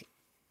think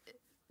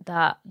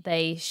that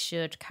they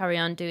should carry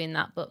on doing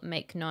that but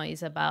make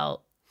noise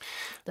about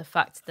the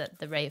fact that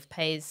the rate of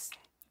pay is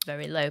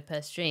very low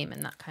per stream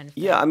and that kind of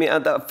thing? Yeah, I mean,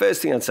 the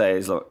first thing I'd say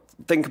is, look,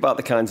 think about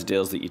the kinds of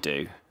deals that you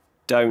do.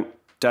 Don't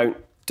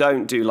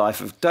sign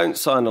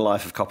a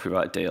life of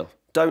copyright deal.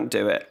 Don't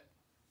do it.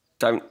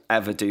 Don't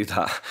ever do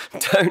that.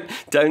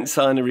 Don't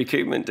sign a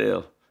recoupment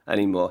deal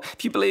anymore.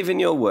 If you believe in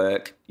your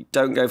work,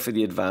 don't go for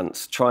the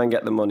advance. Try and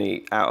get the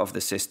money out of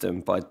the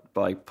system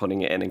by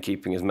putting it in and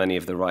keeping as many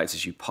of the rights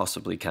as you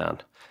possibly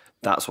can.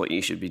 That's what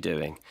you should be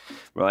doing,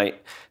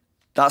 right?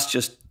 That's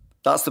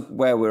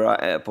where we're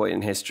at a point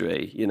in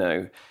history,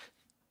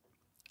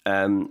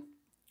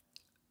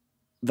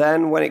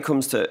 Then when it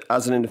comes to,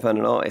 as an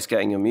independent artist,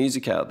 getting your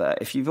music out there,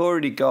 if you've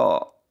already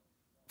got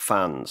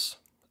fans,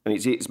 I mean,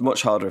 it's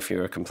much harder if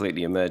you're a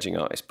completely emerging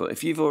artist, but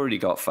if you've already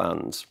got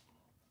fans,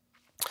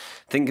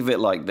 think of it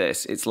like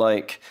this. It's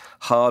like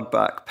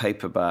hardback,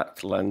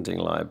 paperback, lending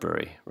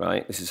library,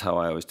 right? This is how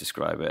I always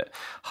describe it.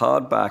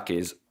 Hardback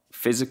is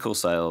physical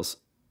sales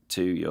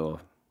to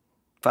your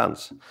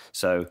fans.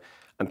 So,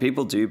 and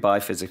people do buy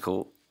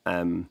physical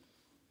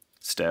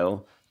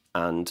still.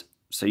 And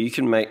so you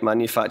can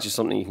manufacture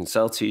something, you can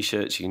sell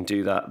T-shirts, you can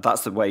do that.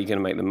 That's the way you're going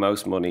to make the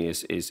most money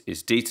is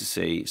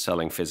D2C,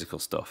 selling physical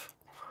stuff.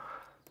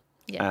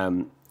 Yeah.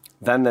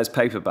 Then there's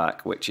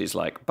paperback, which is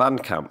like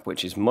Bandcamp,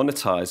 which is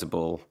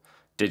monetizable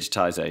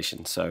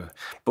digitization. So,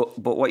 but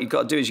what you've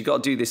got to do is you've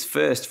got to do this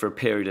first for a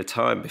period of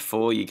time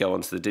before you go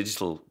onto the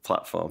digital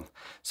platform.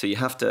 So you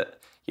have to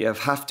have.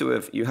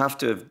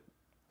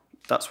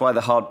 That's why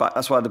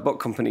the book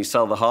companies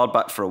sell the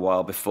hardback for a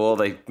while before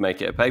they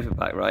make it a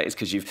paperback, right? It's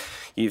because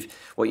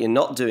what you're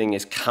not doing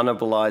is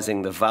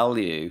cannibalizing the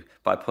value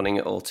by putting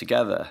it all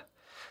together.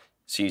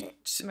 So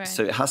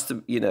so it has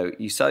to,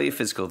 you sell your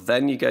physical,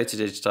 then you go to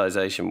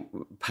digitization,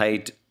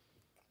 paid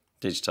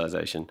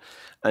digitization,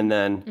 and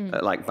then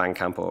like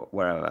Bandcamp or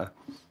wherever,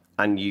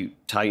 and you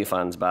tell your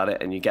fans about it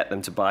and you get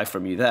them to buy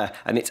from you there.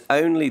 And it's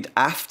only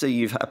after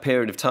you've had a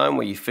period of time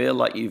where you feel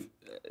like you've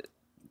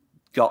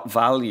got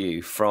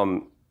value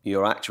from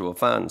your actual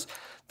fans,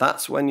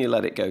 that's when you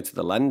let it go to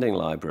the lending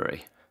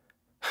library,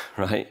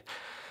 right?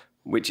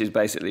 Which is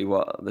basically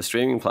what the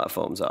streaming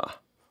platforms are.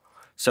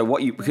 So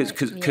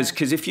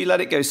because if you let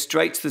it go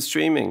straight to the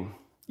streaming,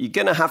 you're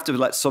going to have to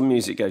let some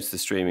music go to the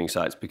streaming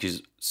sites,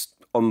 because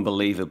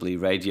unbelievably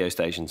radio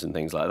stations and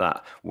things like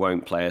that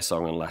won't play a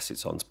song unless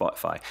it's on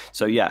Spotify.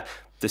 So yeah,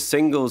 the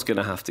single's going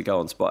to have to go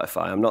on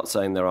Spotify. I'm not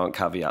saying there aren't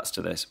caveats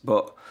to this,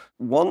 but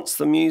once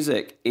the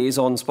music is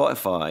on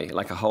Spotify,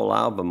 like a whole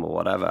album or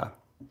whatever,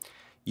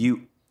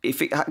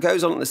 if it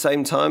goes on at the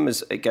same time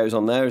as it goes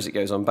on there, as it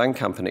goes on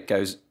Bandcamp and it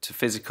goes to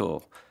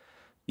physical,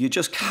 you're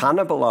just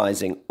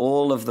cannibalizing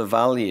all of the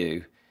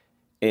value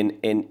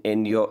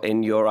in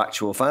your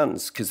actual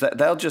fans, because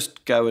they'll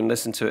just go and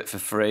listen to it for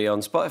free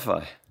on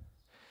Spotify,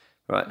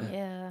 right?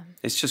 Yeah,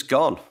 it's just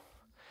gone.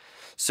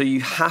 So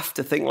you have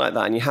to think like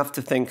that, and you have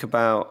to think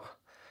about,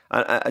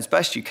 as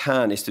best you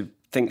can, is to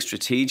think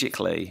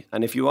strategically.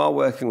 And if you are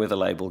working with a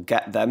label,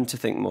 get them to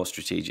think more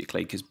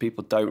strategically, because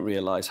people don't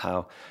realize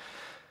how,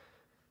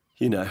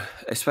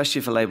 especially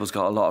if a label's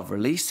got a lot of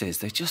releases,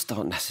 they just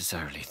aren't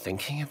necessarily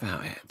thinking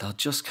about it. They'll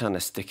just kind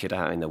of stick it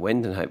out in the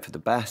wind and hope for the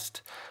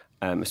best,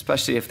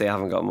 especially if they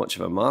haven't got much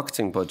of a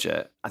marketing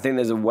budget. I think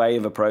there's a way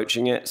of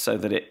approaching it so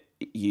that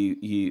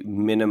you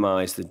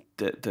minimize the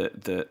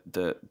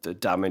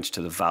damage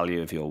to the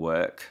value of your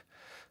work.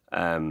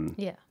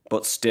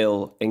 but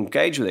still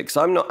engage with it. Because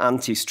I'm not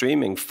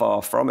anti-streaming,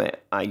 far from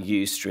it. I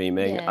use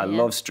streaming. I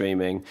love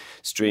streaming.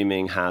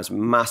 Streaming has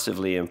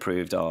massively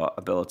improved our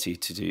ability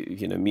to do,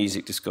 you know,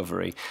 music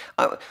discovery.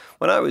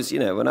 When I was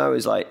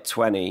like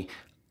 20,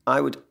 I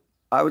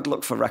would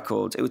look for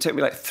records. It would take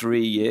me like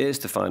 3 years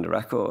to find a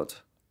record.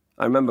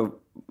 I remember,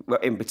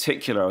 in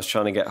particular, I was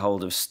trying to get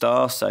hold of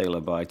Star Sailor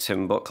by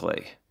Tim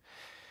Buckley,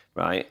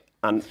 right?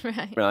 And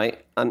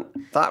and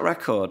that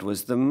record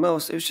was the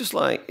most. It was just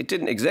like it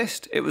didn't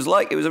exist. It was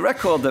a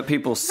record that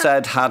people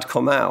said had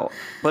come out,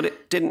 but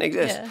it didn't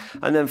exist. Yeah.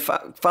 And then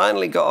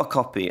finally got a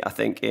copy, I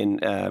think, in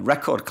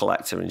Record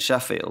Collector in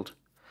Sheffield,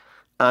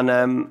 and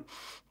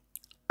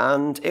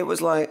it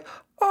was like,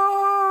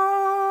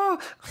 oh.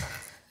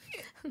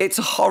 It's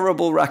a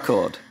horrible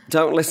record.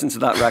 Don't listen to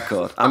that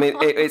record. I mean,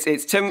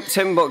 it's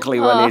Tim Buckley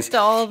it's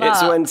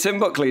when Tim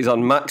Buckley's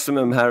on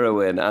maximum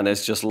heroin and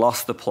has just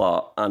lost the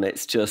plot, and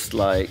it's just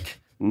like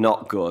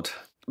not good.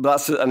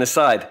 That's an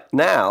aside.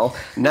 Now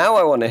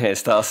I want to hear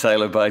Star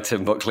Sailor by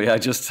Tim Buckley. I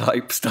just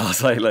type Star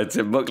Sailor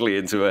Tim Buckley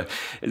into a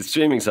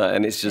streaming site,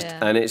 and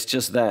it's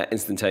just there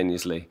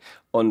instantaneously.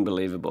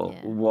 Unbelievable.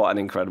 Yeah. What an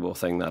incredible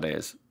thing that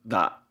is.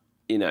 That,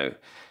 you know.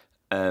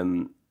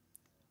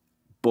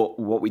 But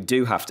what we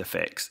do have to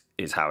fix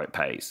is how it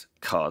pays,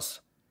 because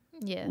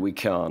we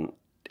can't.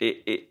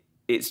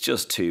 It's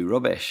just too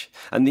rubbish.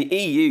 And the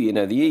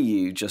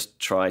EU just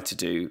tried to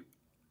do.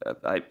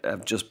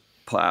 I've just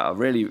put out a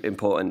really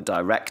important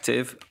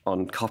directive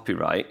on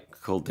copyright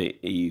called the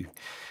EU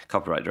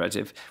Copyright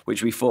Directive,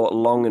 which we fought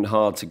long and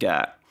hard to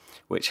get,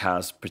 which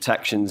has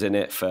protections in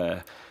it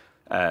for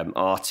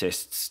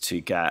artists to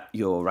get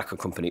your record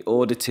company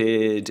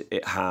audited.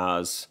 It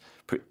has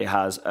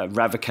a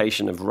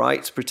revocation of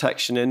rights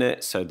protection in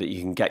it so that you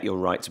can get your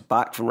rights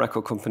back from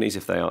record companies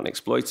if they aren't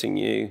exploiting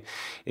you.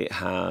 It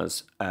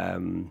has,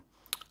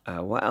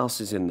 what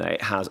else is in there?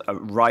 It has a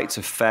right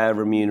to fair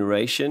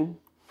remuneration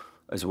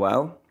as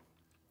well.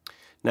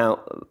 Now,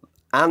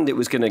 and it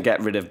was going to get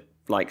rid of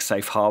like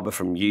safe harbor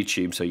from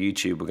YouTube, so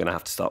YouTube were going to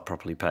have to start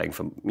properly paying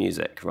for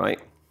music,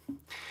 right?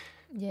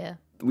 Yeah.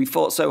 We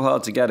fought so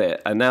hard to get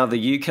it, and now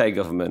the UK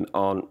government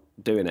aren't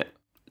doing it.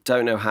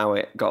 Don't know how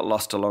it got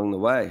lost along the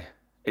way.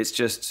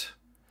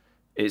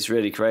 It's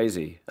really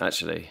crazy,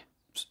 actually.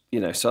 You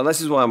know, so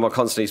this is why I'm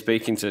constantly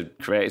speaking to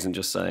creators and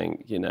just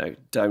saying, you know,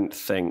 don't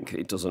think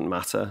it doesn't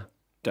matter.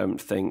 Don't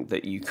think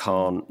that you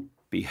can't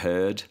be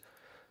heard,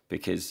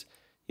 because,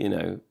 you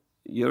know,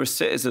 you're a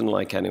citizen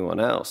like anyone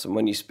else. And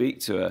when you speak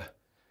to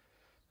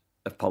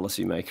a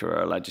policymaker or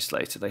a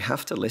legislator, they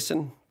have to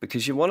listen,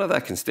 because you're one of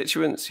their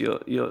constituents. You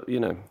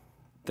know,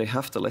 they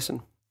have to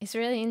listen. It's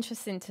really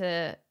interesting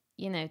to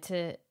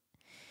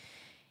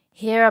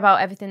hear about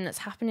everything that's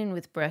happening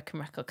with Broken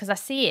Record, because I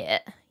see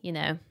it, you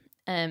know,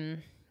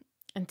 and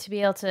to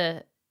be able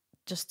to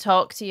just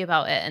talk to you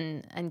about it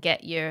and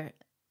get your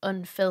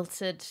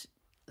unfiltered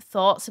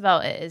thoughts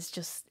about it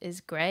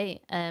is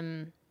great.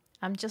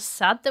 I'm just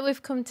sad that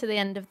we've come to the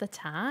end of the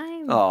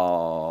time.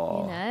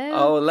 Oh, you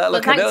know?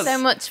 Look at us. Thanks so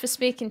much for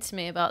speaking to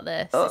me about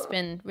this. It's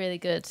been really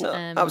good. No,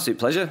 absolute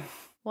pleasure.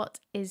 What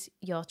is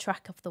your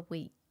track of the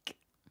week?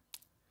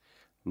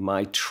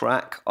 My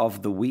track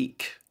of the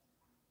week.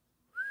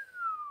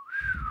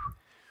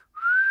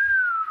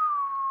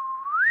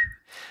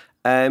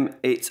 I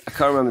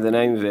can't remember the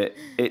name of it.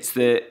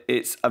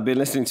 I've been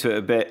listening to it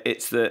a bit.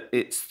 It's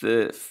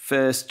the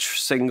first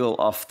single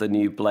off the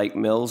new Blake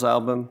Mills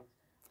album.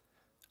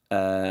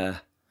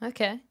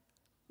 Okay.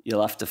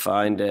 You'll have to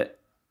find it,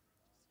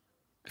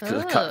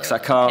 because I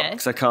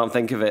can't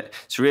think of it.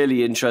 It's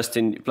really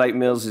interesting. Blake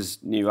Mills'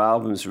 new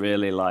album's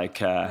really like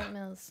Blake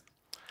Mills.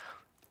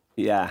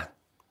 Yeah,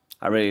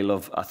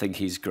 I think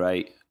he's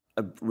great.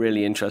 A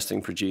really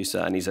interesting producer,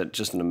 and he's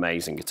just an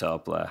amazing guitar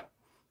player.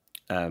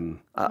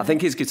 I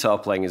think his guitar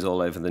playing is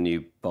all over the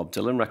new Bob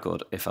Dylan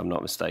record, if I'm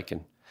not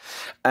mistaken.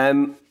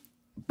 But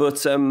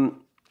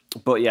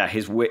yeah,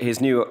 his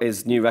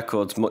new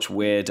record's much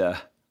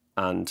weirder,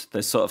 and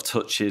there's sort of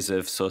touches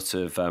of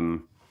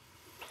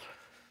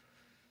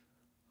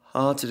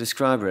hard to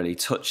describe really.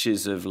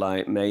 Touches of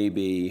like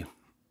maybe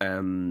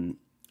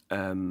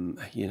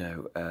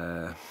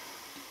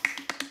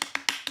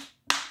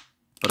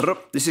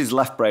this is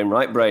left brain,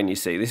 right brain, you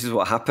see. This is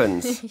what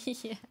happens.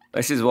 Yeah.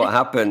 This is what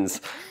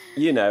happens.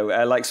 You know,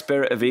 like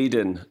Spirit of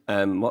Eden.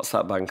 What's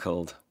that band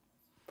called?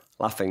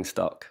 Laughing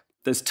Stock.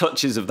 There's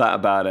touches of that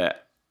about it,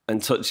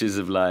 and touches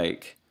of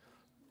like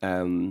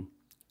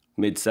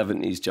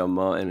mid-70s John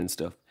Martin and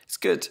stuff. It's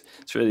good.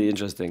 It's really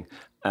interesting.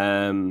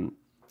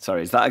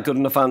 Sorry, is that a good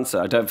enough answer?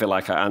 I don't feel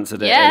like I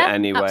answered it in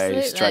any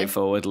way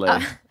straightforwardly.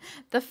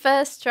 The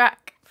first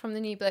track from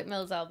the new Blake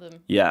Mills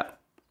album. Yeah.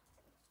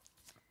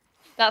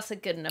 That's a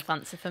good enough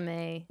answer for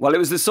me. Well, it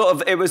was the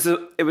sort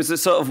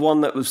of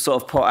one that was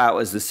sort of put out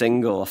as the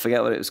single. I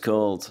forget what it was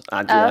called.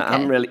 I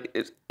haven't really.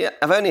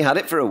 I've only had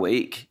it for a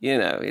week. You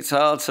know, it's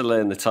hard to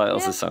learn the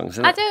titles of songs.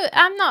 Isn't it?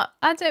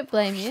 I don't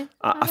blame you.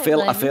 I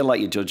feel like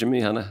you're judging me,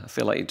 Hannah. I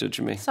feel like you're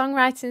judging me.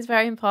 Songwriting is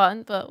very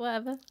important, but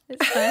whatever,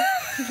 it's fine.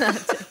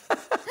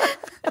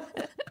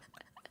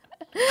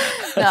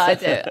 No,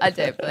 I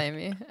don't blame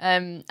you.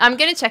 I'm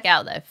going to check it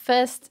out though.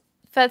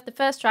 The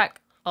first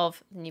track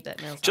of the new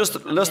Blake Mills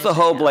album. Just the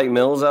whole Blake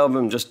Mills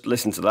album. Just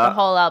listen to that. The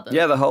whole album.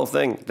 Yeah, the whole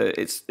thing.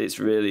 It's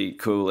really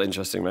cool,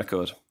 interesting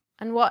record.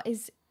 And what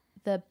is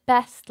the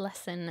best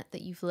lesson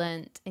that you've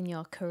learnt in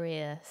your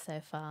career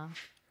so far?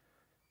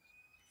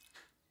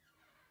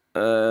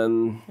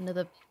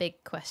 Another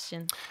big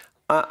question.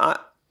 I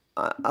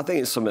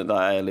think it's something that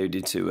I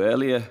alluded to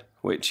earlier,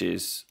 which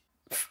is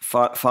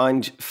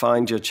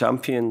find your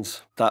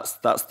champions. That's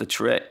the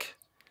trick.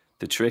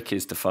 The trick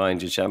is to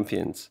find your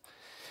champions.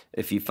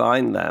 If you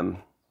find them,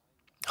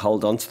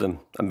 hold on to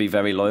them and be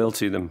very loyal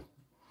to them,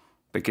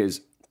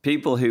 because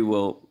people who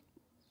will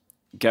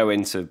go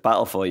into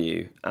battle for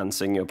you and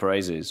sing your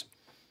praises,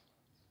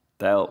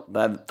 they're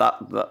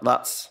the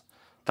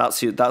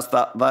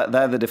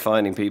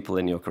defining people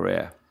in your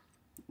career.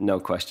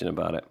 No question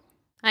about it.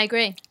 I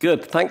agree.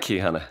 Good. Thank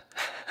you, Hannah.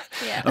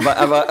 Yeah.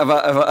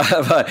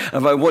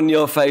 Have I won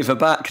your favour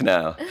back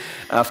now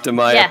after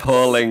my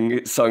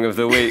appalling Song of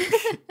the Week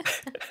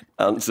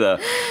answer?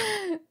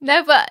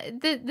 No,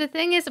 but the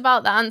thing is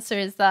about the answer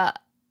is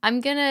that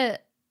I'm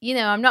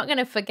not going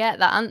to forget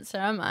that answer,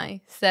 am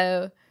I?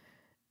 So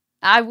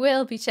I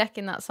will be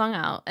checking that song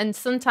out. And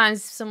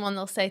sometimes someone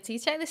will say to you,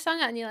 check this song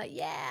out. And you're like,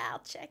 yeah, I'll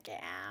check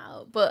it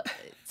out. But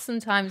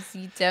sometimes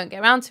you don't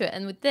get around to it.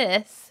 And with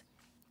this,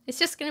 it's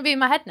just going to be in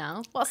my head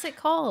now. What's it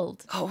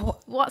called? Oh,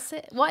 What's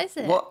it? What is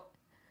it? What?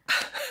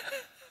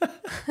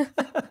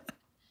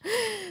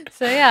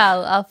 So yeah,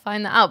 I'll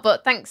find that out.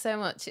 But thanks so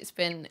much. It's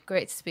been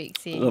great to speak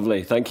to you.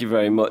 Lovely. Thank you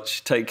very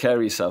much. Take care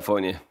of yourself,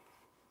 won't you?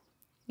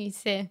 You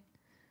too.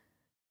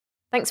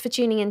 Thanks for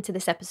tuning into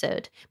this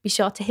episode. Be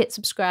sure to hit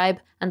subscribe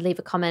and leave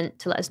a comment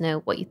to let us know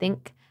what you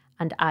think.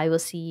 And I will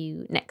see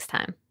you next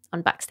time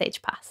on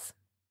Backstage Pass.